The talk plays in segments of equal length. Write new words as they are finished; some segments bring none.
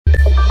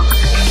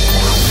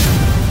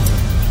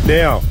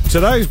Now,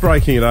 today's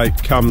Breaking at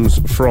 8 comes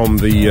from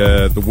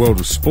the world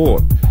of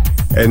sport,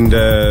 and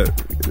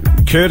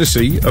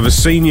courtesy of a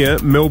senior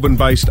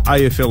Melbourne-based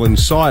AFL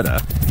insider,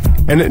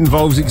 and it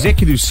involves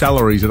executive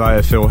salaries at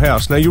AFL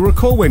House. Now, you'll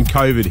recall when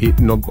COVID hit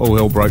and all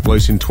hell broke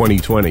loose in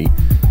 2020,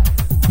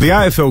 the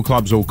AFL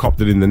clubs all copped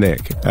it in the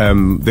neck.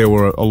 There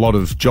were a lot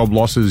of job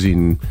losses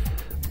in,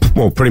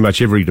 well, pretty much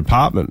every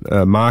department,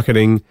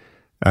 marketing,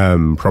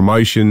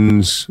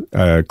 promotions,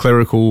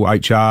 clerical,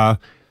 HR.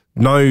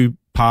 No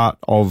part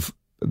of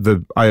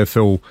the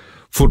AFL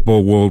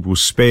football world was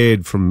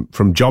spared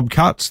from job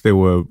cuts. There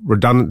were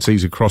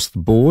redundancies across the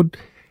board,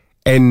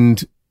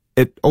 and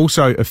it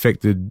also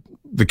affected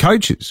the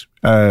coaches,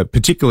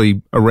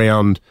 particularly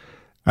around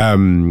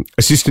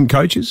assistant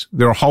coaches.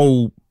 There are a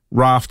whole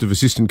raft of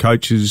assistant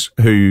coaches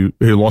who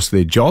lost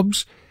their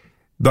jobs.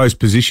 Those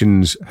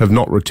positions have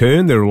not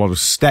returned. There are a lot of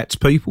stats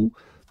people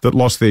that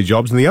lost their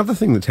jobs. And the other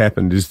thing that's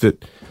happened is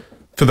that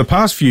for the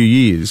past few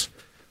years,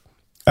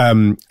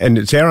 and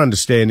it's our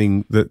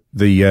understanding that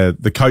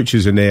the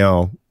coaches are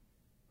now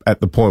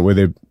at the point where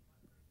they're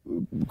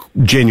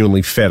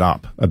genuinely fed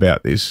up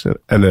about this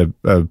and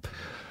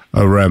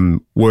are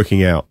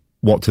working out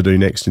what to do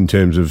next in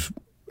terms of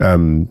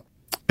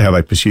how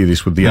they pursue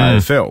this with the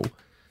AFL.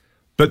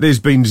 But there's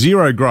been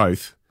zero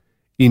growth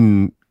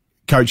in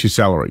coaches'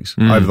 salaries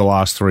over the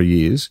last 3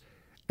 years,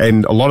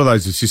 and a lot of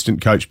those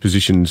assistant coach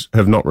positions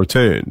have not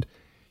returned.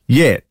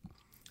 Yet,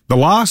 the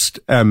last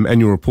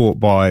annual report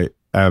by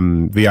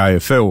the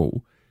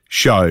AFL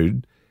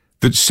showed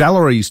that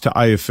salaries to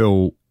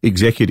AFL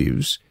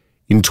executives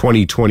in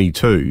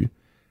 2022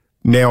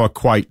 now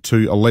equate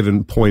to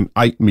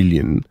 11.8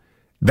 million.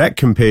 That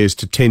compares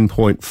to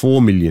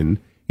 10.4 million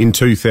in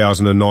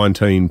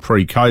 2019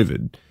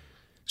 pre-COVID.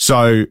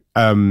 So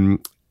an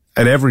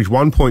average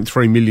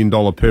 $1.3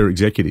 million per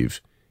executive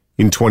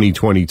in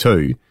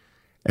 2022.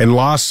 And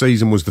last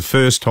season was the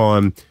first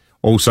time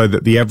also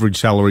that the average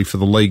salary for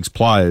the league's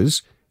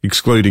players,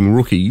 excluding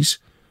rookies,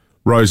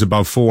 rose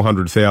above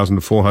 400,000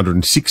 to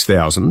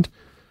 406,000.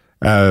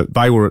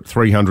 They were at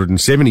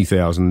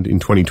 370,000 in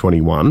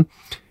 2021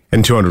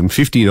 and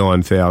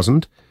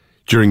 259,000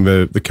 during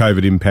the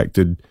COVID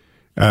impacted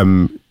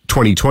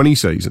 2020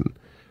 season.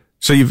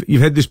 So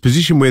you've had this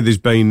position where there's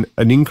been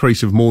an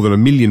increase of more than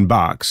 $1 million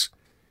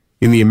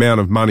in the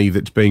amount of money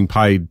that's being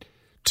paid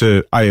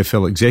to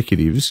AFL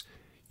executives.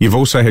 You've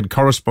also had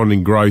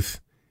corresponding growth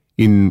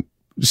in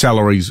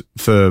salaries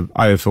for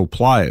AFL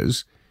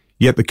players,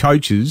 yet the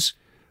coaches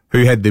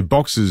who had their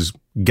boxes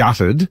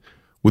gutted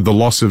with the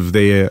loss of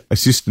their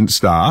assistant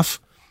staff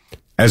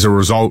as a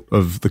result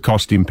of the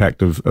cost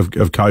impact of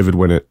COVID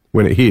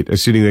when it hit, are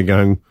sitting there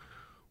going,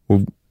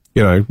 well,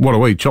 you know, what are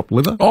we, chopped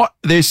liver? Oh,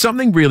 there's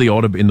something really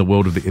odd in the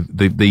world of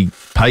the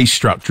pay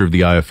structure of the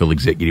AFL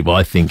executive,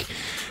 I think,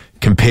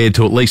 compared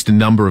to at least a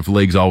number of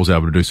leagues I was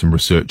able to do some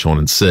research on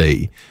and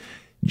see.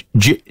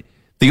 The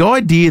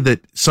idea that,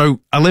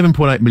 so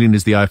 11.8 million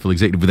is the AFL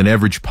executive with an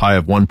average pay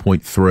of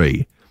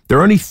 1.3. There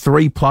are only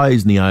 3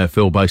 players in the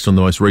AFL based on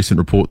the most recent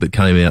report that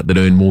came out that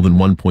earn more than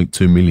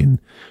 1.2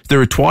 million.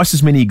 There are twice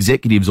as many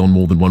executives on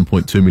more than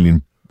 1.2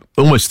 million,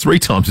 almost 3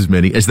 times as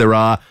many as there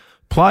are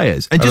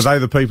players. And are they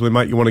the people who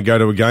make you want to go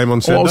to a game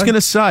on Saturday? Well, I was going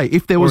to say,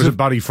 if there was a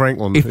Buddy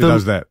Franklin who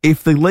does that.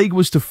 If the league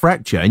was to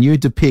fracture and you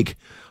had to pick,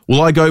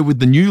 will I go with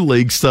the new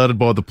league started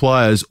by the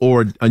players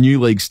or a new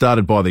league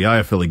started by the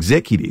AFL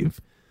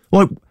executive?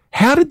 Like,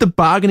 how did the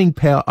bargaining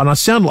power, and I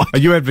sound like... Are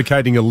you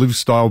advocating a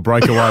live-style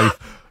breakaway?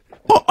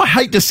 Well, I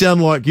hate to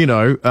sound like,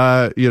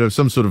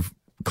 some sort of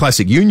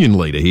classic union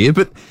leader here,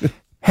 but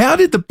how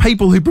did the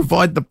people who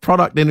provide the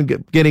product end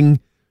up getting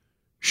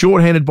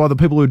shorthanded by the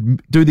people who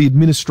do the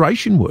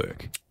administration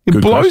work? It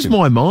Good blows question.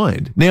 my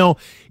mind. Now,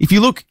 if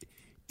you look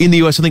in the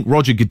US, I think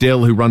Roger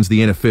Goodell, who runs the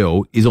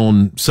NFL, is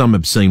on some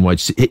obscene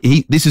wage.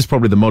 This is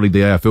probably the model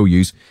the AFL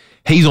use.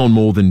 He's on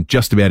more than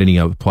just about any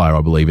other player,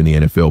 I believe, in the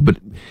NFL. But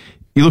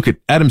you look at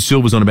Adam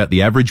Silver's on about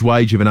the average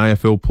wage of an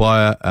AFL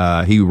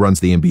player. He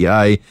runs the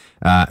NBA,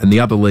 and the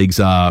other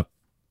leagues are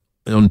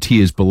on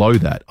tiers below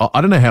that.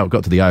 I don't know how it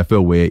got to the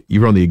AFL where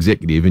you're on the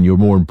executive and you're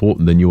more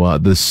important than you are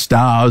the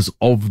stars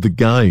of the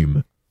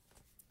game.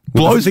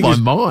 Blows my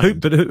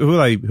mind. Who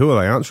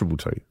are they answerable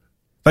to?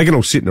 They can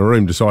all sit in a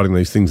room deciding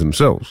these things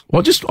themselves.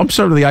 Well, I'm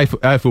sorry the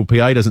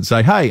AFLPA doesn't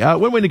say, hey,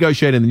 when we're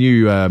negotiating the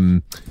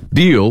new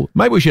deal,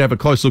 maybe we should have a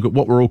close look at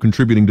what we're all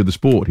contributing to the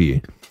sport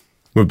here.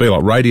 It would be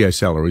like radio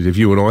salaries if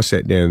you and I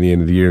sat down at the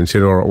end of the year and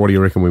said, all right, what do you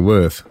reckon we're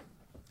worth?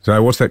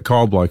 So what's that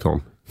Kyle bloke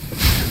on?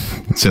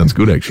 It sounds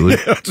good, actually.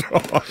 That's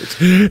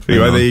right.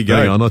 Anyway, there you go.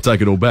 Hang on, I'll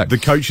take it all back. The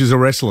coaches are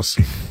restless.